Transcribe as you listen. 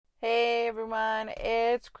Hey everyone,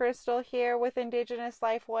 it's Crystal here with Indigenous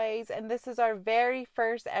Lifeways, and this is our very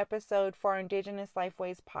first episode for our Indigenous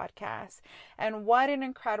Lifeways podcast. And what an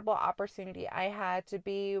incredible opportunity I had to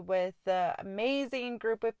be with the amazing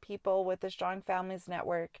group of people with the Strong Families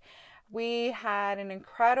Network. We had an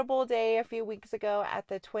incredible day a few weeks ago at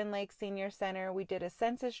the Twin Lakes Senior Center. We did a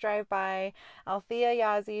census drive-by. Althea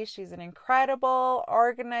Yazi, she's an incredible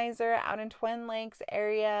organizer out in Twin Lakes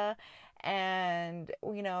area, and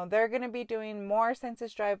they're going to be doing more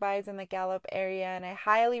census drive-bys in the Gallup area, and I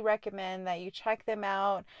highly recommend that you check them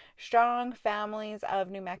out. Strong Families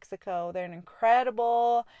of New Mexico, they're an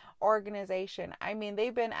incredible organization. I mean,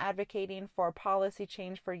 they've been advocating for policy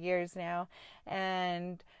change for years now,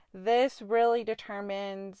 and this really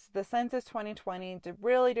determines the census 2020,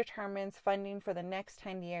 really determines funding for the next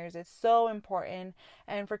 10 years. It's so important.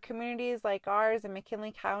 And for communities like ours in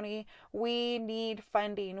McKinley County, we need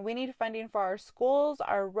funding. We need funding for our schools,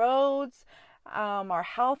 our roads, our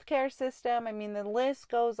healthcare system. I mean, the list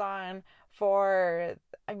goes on for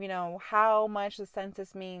how much the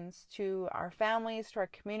census means to our families, to our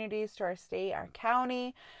communities, to our state, our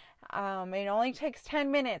county. It only takes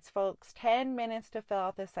 10 minutes, folks, 10 minutes to fill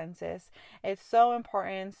out the census. It's so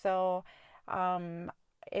important. So,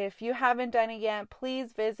 if you haven't done it yet,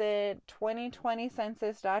 please visit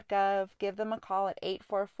 2020census.gov. Give them a call at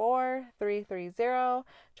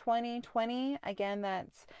 844-330-2020. Again,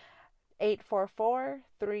 that's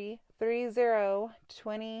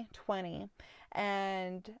 844-330-2020.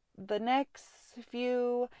 And the next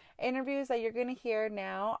few interviews that you're going to hear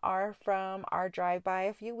now are from our drive-by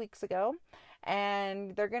a few weeks ago.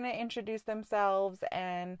 And they're going to introduce themselves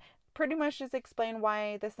and pretty much just explain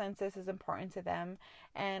why the census is important to them.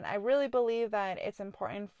 And I really believe that it's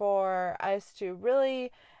important for us to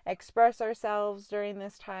really express ourselves during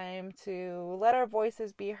this time, to let our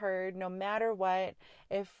voices be heard no matter what.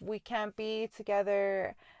 If we can't be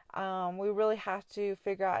together, we really have to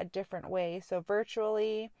figure out a different way. So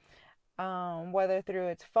virtually, whether through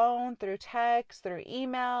its phone, through text, through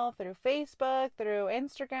email, through Facebook, through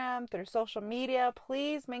Instagram, through social media,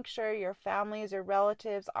 please make sure your families, your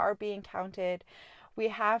relatives are being counted. We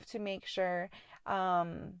have to make sure.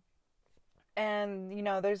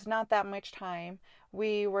 There's not that much time.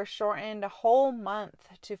 We were shortened a whole month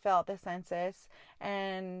to fill out the census,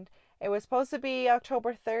 and it was supposed to be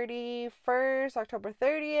October 31st, October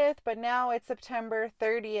 30th, but now it's September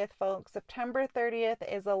 30th, folks. September 30th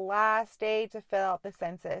is the last day to fill out the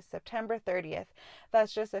census. September 30th.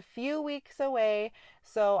 That's just a few weeks away.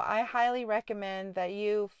 So I highly recommend that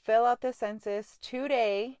you fill out the census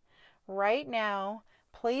today, right now.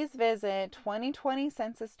 Please visit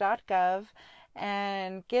 2020census.gov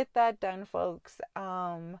and get that done, folks.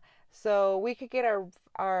 So we could get our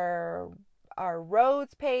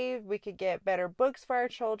roads paved, we could get better books for our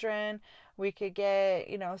children, we could get,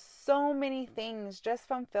 so many things just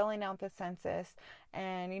from filling out the census.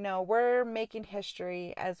 And, we're making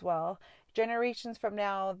history as well. Generations from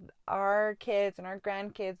now, our kids and our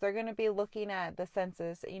grandkids, they're going to be looking at the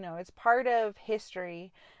census. It's part of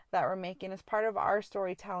history that we're making, it's part of our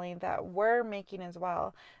storytelling that we're making as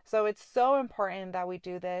well. So it's so important that we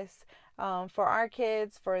do this, for our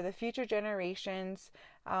kids, for the future generations,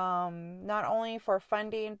 not only for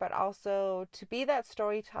funding, but also to be that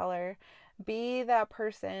storyteller, be that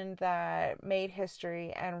person that made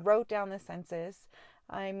history and wrote down the census.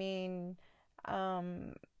 I mean,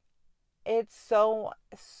 it's so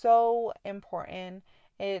important.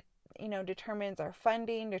 It determines our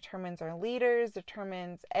funding, determines our leaders,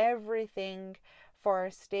 determines everything for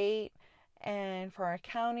our state and for our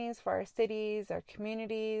counties, for our cities, our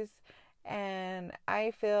communities. And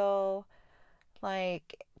I feel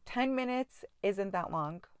like 10 minutes isn't that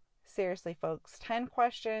long. Seriously, folks, 10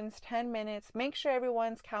 questions, 10 minutes. Make sure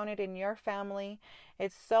everyone's counted in your family.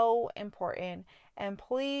 It's so important. And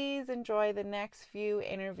please enjoy the next few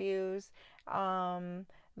interviews.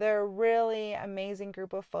 They're a really amazing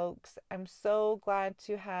group of folks. I'm so glad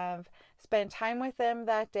to have spent time with them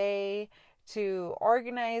that day, to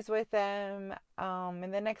organize with them.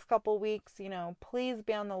 In the next couple weeks, please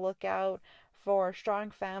be on the lookout for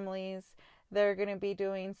Strong Families. They're going to be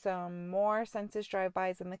doing some more census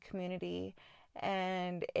drive-bys in the community.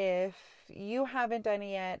 And if you haven't done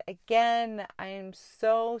it yet, again, I am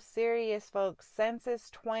so serious, folks. Census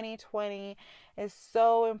 2020 is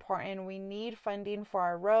so important. We need funding for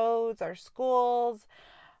our roads, our schools,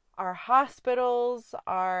 our hospitals,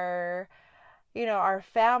 our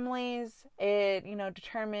families. It,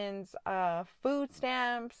 determines food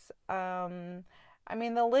stamps. The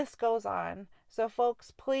list goes on. So,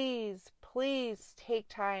 folks, please take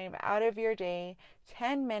time out of your day,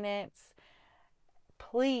 10 minutes.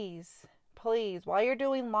 please, please, while you're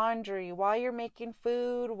doing laundry, while you're making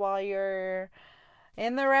food, while you're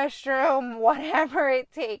in the restroom, whatever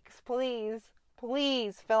it takes, please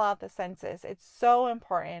fill out the census. It's so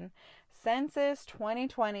important. Census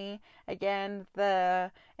 2020. Again,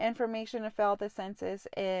 the information to fill out the census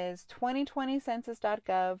is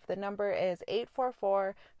 2020census.gov. The number is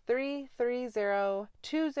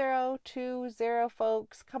 844-330-2020,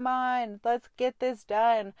 folks. Come on, let's get this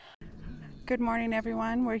done. Good morning,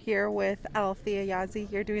 everyone. We're here with Althea Yazzie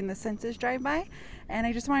here doing the census drive-by, and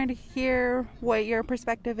I just wanted to hear what your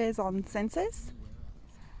perspective is on census.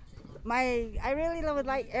 I really would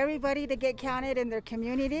like everybody to get counted in their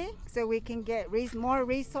community so we can get more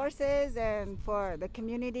resources and for the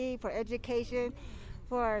community, for education,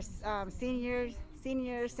 for senior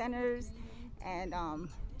centers, and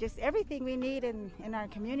just everything we need in our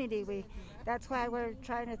community. That's why we're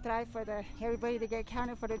trying to thrive for everybody to get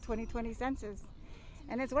counted for the 2020 census,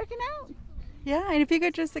 and it's working out. Yeah, and if you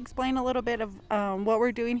could just explain a little bit of what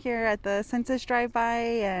we're doing here at the census drive-by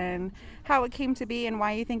and how it came to be and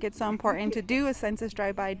why you think it's so important to do a census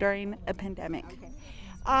drive-by during a pandemic. Okay.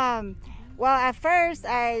 Well, at first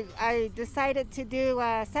I decided to do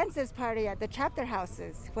a census party at the chapter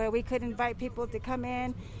houses where we could invite people to come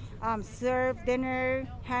in, serve dinner,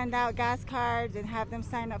 hand out gas cards, and have them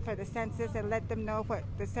sign up for the census and let them know what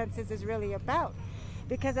the census is really about.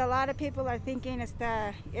 Because a lot of people are thinking it's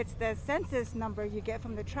the census number you get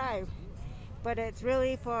from the tribe, but it's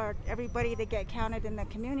really for everybody to get counted in the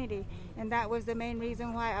community. And that was the main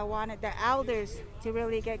reason why I wanted the elders to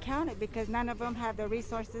really get counted, because none of them have the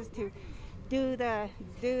resources to do their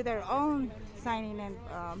own signing in,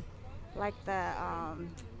 like the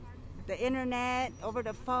internet, over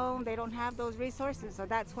the phone. They don't have those resources, so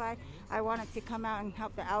that's why I wanted to come out and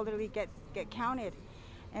help the elderly get counted.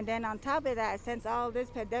 And then on top of that, since all this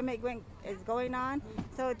pandemic is going on,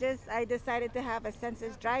 I decided to have a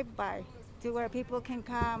census drive-by to where people can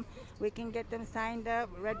come, we can get them signed up,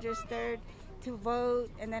 registered to vote,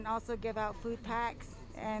 and then also give out food packs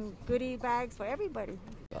and goodie bags for everybody.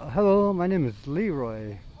 Hello, my name is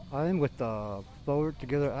Leroy. I'm with Forward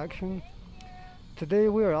Together Action. Today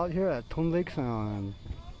we are out here at Twin Lakes and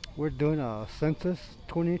we're doing a census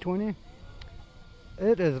 2020.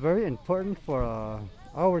 It is very important for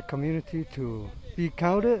our community to be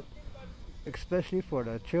counted, especially for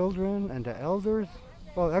the children and the elders,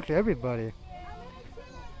 well, actually everybody,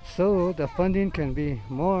 so the funding can be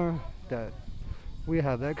more that we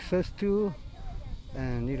have access to,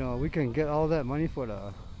 and we can get all that money for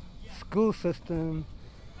the school system,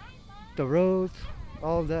 the roads,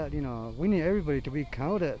 all that. We need everybody to be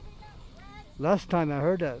counted. Last time I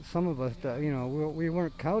heard that some of us that we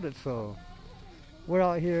weren't counted, so we're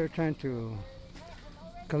out here trying to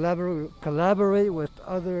collaborate with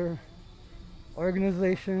other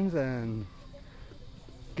organizations and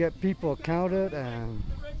get people counted, and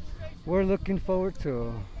we're looking forward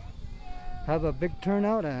to have a big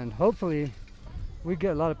turnout, and hopefully we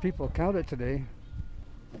get a lot of people counted today.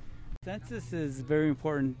 Census is very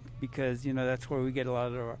important because that's where we get a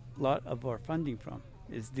lot of our funding from,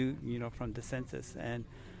 is due from the census. And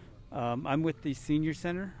I'm with the senior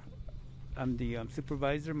center. I'm the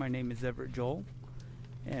supervisor. My name is Everett Joel.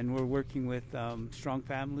 And we're working with Strong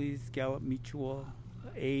Families, Gallup Mutual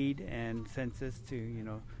Aid, and Census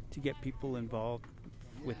to get people involved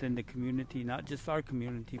within the community, not just our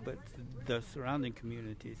community, but the surrounding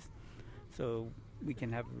communities, so we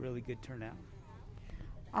can have a really good turnout.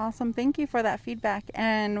 Awesome. Thank you for that feedback.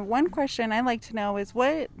 And one question I'd like to know is,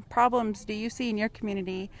 what problems do you see in your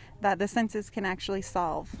community that the census can actually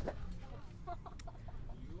solve?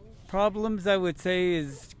 Problems, I would say,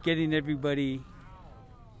 is getting everybody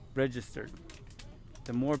registered.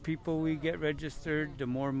 The more people we get registered, the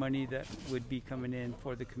more money that would be coming in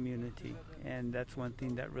for the community, and that's one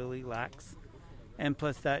thing that really lacks. And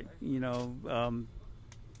plus that,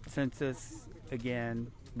 census,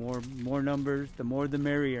 again, more numbers, the more the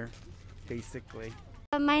merrier, basically.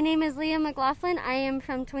 My name is Leah McLaughlin. I am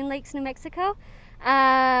from Twin Lakes, New Mexico.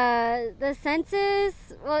 The census,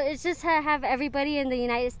 well, it's just to have everybody in the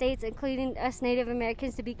United States, including us Native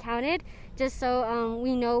Americans, to be counted, just so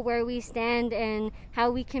we know where we stand and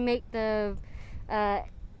how we can make the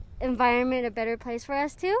environment a better place for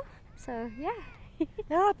us too. So, yeah.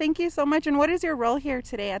 Yeah, thank you so much. And what is your role here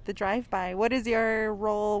today at the drive-by? What is your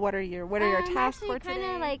role? What are your tasks for today? Kind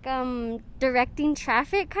of like directing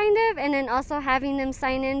traffic, kind of, and then also having them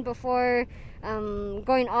sign in before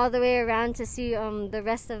going all the way around to see the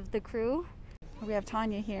rest of the crew. We have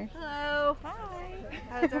Tanya here. Hello. Hi.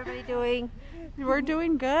 How's everybody doing? We're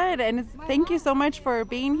doing good, and thank you so much for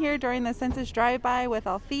being here during the census drive-by with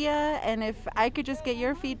Althea. And if I could just get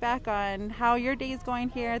your feedback on how your day is going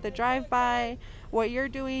here at the drive-by, what you're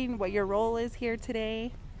doing, what your role is here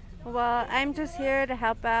today. Well, I'm just here to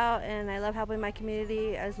help out, and I love helping my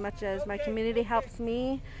community as much as my community helps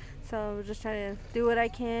me. So I'm just trying to do what I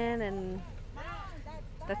can, and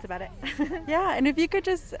that's about it. Yeah, and if you could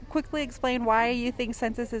just quickly explain why you think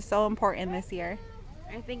census is so important this year.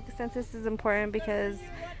 I think the census is important because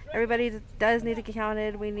everybody does need to get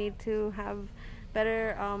counted. We need to have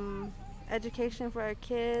better education for our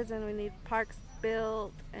kids, and we need parks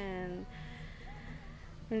built, and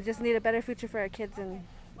we just need a better future for our kids, and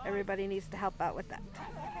everybody needs to help out with that.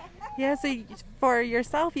 Yeah, so for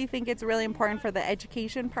yourself, you think it's really important for the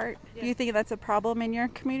education part? Yes. Do you think that's a problem in your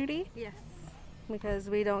community? Yes, because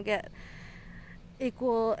we don't get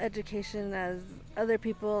equal education as other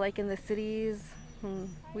people, like in the cities.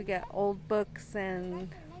 We get old books and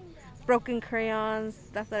broken crayons,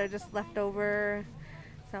 stuff that are just left over.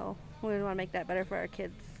 So we want to make that better for our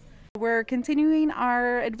kids. We're continuing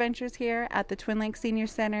our adventures here at the Twin Lakes Senior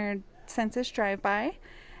Center Census Drive-By,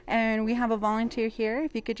 and we have a volunteer here.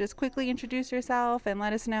 If you could just quickly introduce yourself and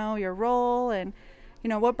let us know your role and,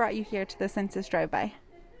 what brought you here to the Census Drive-By.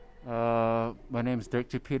 My name is Dirk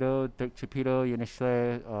Chapito. Dirk Chapito,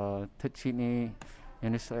 Yunishle, Tuchini,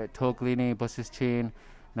 Yunishle, Toglini, Busischin,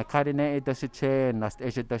 Nakadine, Dushiche, and Nast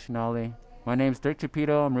Asia Dushinali. My name is Dirk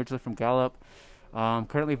Chapito. I'm originally from Gallup.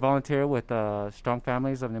 Currently volunteer with Strong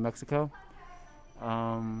Families of New Mexico.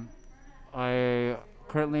 I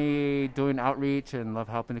currently doing outreach and love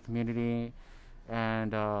helping the community.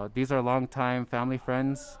 And these are longtime family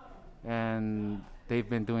friends, and they've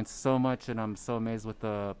been doing so much, and I'm so amazed with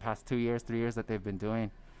the past 3 years that they've been doing.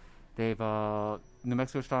 New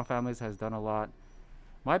Mexico Strong Families has done a lot.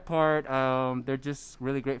 My part, they're just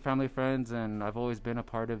really great family friends, and I've always been a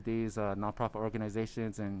part of these nonprofit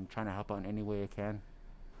organizations and trying to help out in any way I can.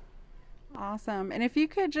 Awesome. And if you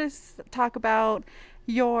could just talk about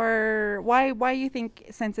why you think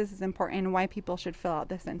census is important and why people should fill out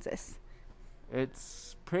the census.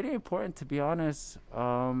 It's pretty important, to be honest.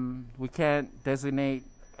 We can't designate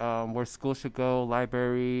where schools should go,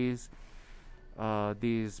 libraries,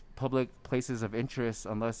 these public places of interest,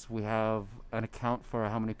 unless we have an account for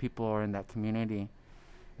how many people are in that community.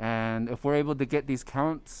 And if we're able to get these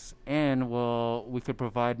counts in, we could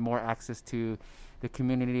provide more access to the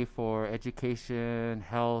community for education,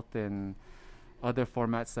 health, and other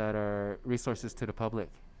formats that are resources to the public.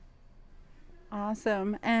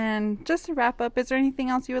 Awesome. And just to wrap up, is there anything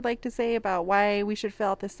else you would like to say about why we should fill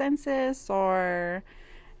out the census or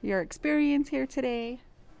your experience here today?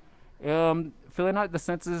 Filling out the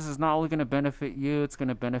census is not only going to benefit you, it's going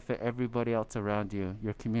to benefit everybody else around you,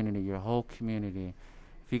 your community, your whole community.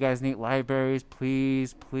 If you guys need libraries,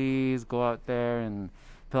 please go out there and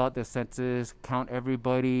fill out the census, count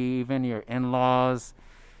everybody, even your in-laws,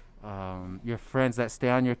 your friends that stay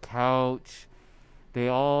on your couch. They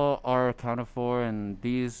all are accounted for, and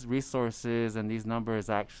these resources and these numbers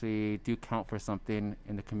actually do count for something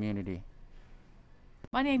in the community.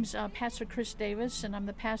 My name's Pastor Chris Davis, and I'm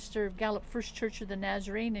the pastor of Gallup First Church of the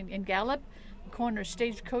Nazarene in Gallup, corner of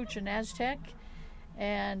Stagecoach and Aztec.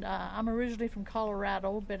 And I'm originally from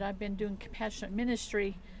Colorado, but I've been doing compassionate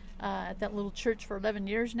ministry at that little church for 11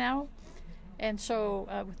 years now. And so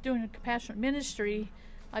with doing compassionate ministry,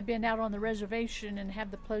 I've been out on the reservation and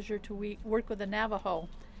have the pleasure to work with the Navajo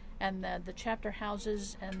and the chapter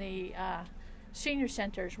houses and the senior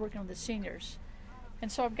centers, working with the seniors.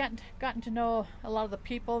 And so I've gotten to know a lot of the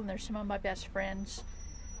people, and they're some of my best friends.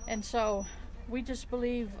 And so we just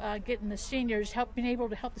believe getting the seniors, being able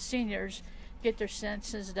to help the seniors get their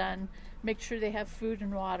census done, make sure they have food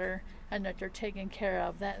and water, and that they're taken care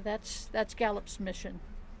of. That's Gallup's mission.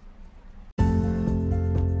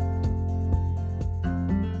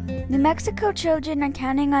 New Mexico children are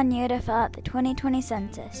counting on you to fill out the 2020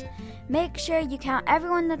 census. Make sure you count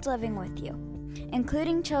everyone that's living with you,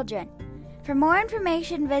 including children. For more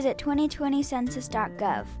information, visit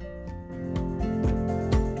 2020census.gov.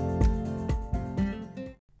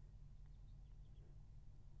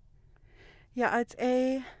 Yeah,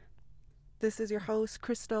 this is your host,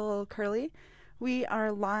 Crystal Curley. We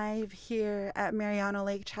are live here at Mariano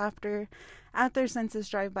Lake Chapter at their census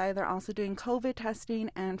drive-by. They're also doing COVID testing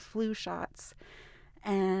and flu shots.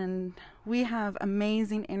 And we have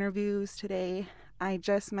amazing interviews today. I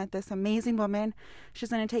just met this amazing woman. She's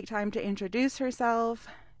going to take time to introduce herself.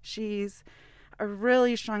 She's a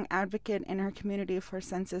really strong advocate in her community for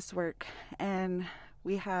census work. And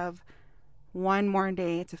we have one more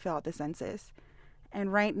day to fill out the census.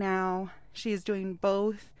 And right now, she's doing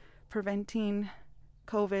both preventing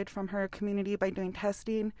COVID from her community by doing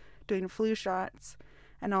testing, doing flu shots,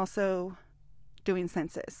 and also doing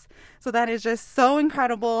census. So that is just so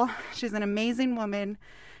incredible. She's an amazing woman.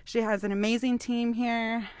 She has an amazing team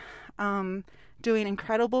here, doing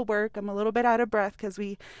incredible work. I'm a little bit out of breath because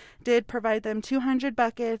we did provide them 200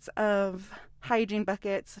 buckets of hygiene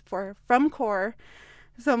buckets from CORE.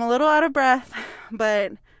 So I'm a little out of breath,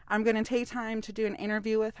 but I'm going to take time to do an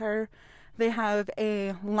interview with her. They have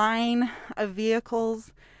a line of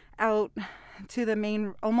vehicles out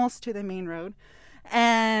to almost to the main road,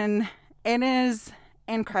 and it is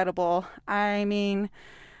incredible. I mean,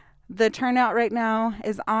 the turnout right now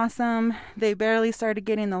is awesome. They barely started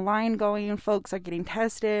getting the line going. Folks are getting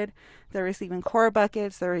tested. They're receiving CORE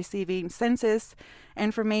buckets. They're receiving census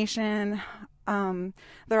information.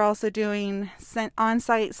 They're also doing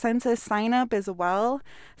on-site census sign-up as well.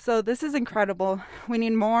 So this is incredible. We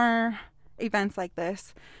need more events like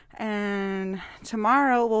this. And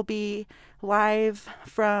tomorrow we'll be live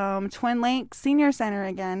from Twin Lakes Senior Center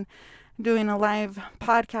again, doing a live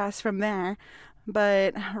podcast from there.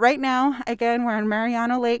 But right now, again, we're in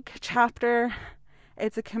Mariano Lake chapter.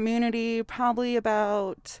 It's a community, probably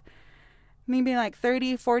about maybe like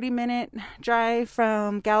 40 minute drive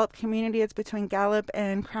from Gallup community. It's between Gallup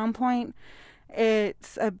and Crown Point.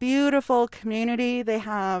 It's a beautiful community. They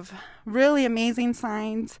have really amazing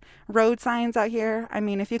signs, road signs out here. I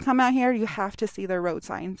mean, if you come out here, you have to see their road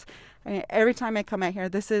signs. I mean, every time I come out here,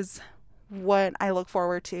 this is what I look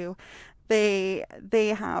forward to. They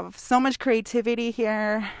have so much creativity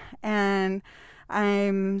here, and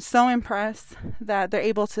I'm so impressed that they're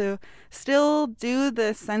able to still do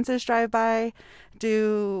the census drive-by,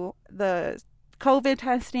 do the COVID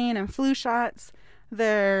testing and flu shots.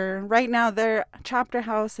 Right now their chapter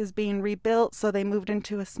house is being rebuilt, so they moved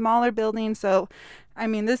into a smaller building. So, I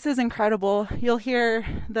mean, this is incredible. You'll hear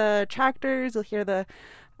the tractors, you'll hear the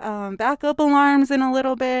backup alarms in a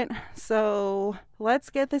little bit. So let's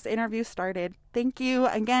get this interview started. Thank you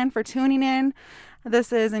again for tuning in.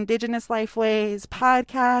 This is Indigenous Lifeways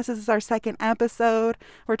podcast. This is our second episode.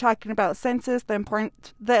 We're talking about census, the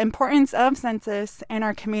importance of census in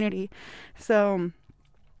our community. So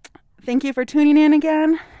thank you for tuning in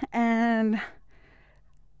again. And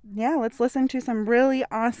yeah, let's listen to some really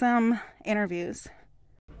awesome interviews.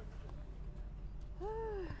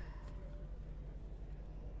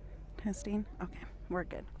 Testing. Okay, we're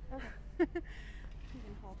good. Okay. You can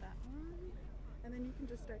hold that one, and then you can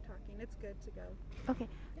just start talking. It's good to go. Okay.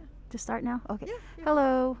 Yeah. To start now? Okay. Yeah.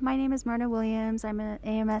 Hello, my name is Myrna Williams. I'm an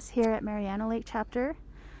AMS here at Mariano Lake chapter.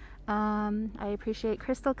 I appreciate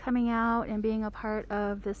Crystal coming out and being a part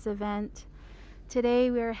of this event. Today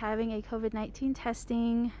we are having a COVID-19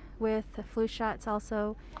 testing with the flu shots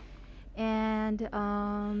also. And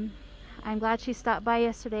I'm glad she stopped by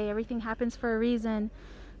yesterday. Everything happens for a reason.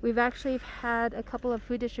 We've actually had a couple of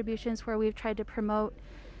food distributions where we've tried to promote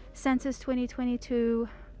Census 2022,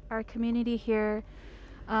 our community here.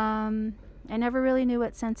 I never really knew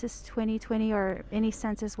what Census 2020 or any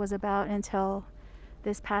census was about until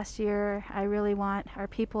this past year. I really want our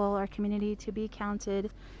people, our community to be counted.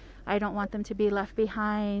 I don't want them to be left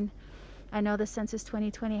behind. I know the Census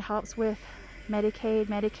 2020 helps with Medicaid,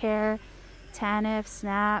 Medicare, TANF,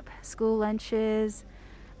 SNAP, school lunches,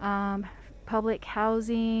 public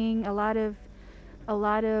housing, a lot of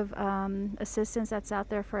assistance that's out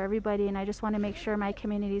there for everybody, and I just want to make sure my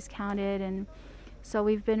community's counted. And so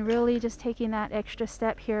we've been really just taking that extra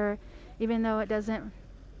step here, even though it doesn't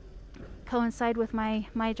coincide with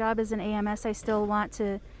my job as an AMS. I still want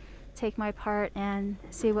to take my part and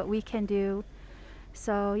see what we can do.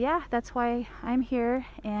 So yeah, that's why I'm here,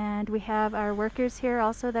 and we have our workers here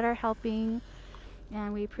also that are helping.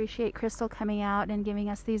 And we appreciate Crystal coming out and giving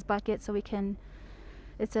us these buckets so we can,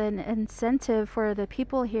 it's an incentive for the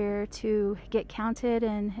people here to get counted,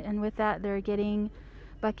 and with that they're getting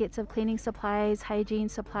buckets of cleaning supplies, hygiene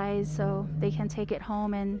supplies, so they can take it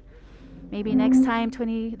home, and maybe next time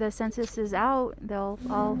the census is out, they'll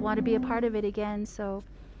all want to be a part of it again. So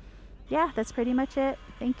yeah, that's pretty much it.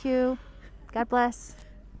 Thank you. God bless.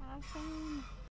 Awesome.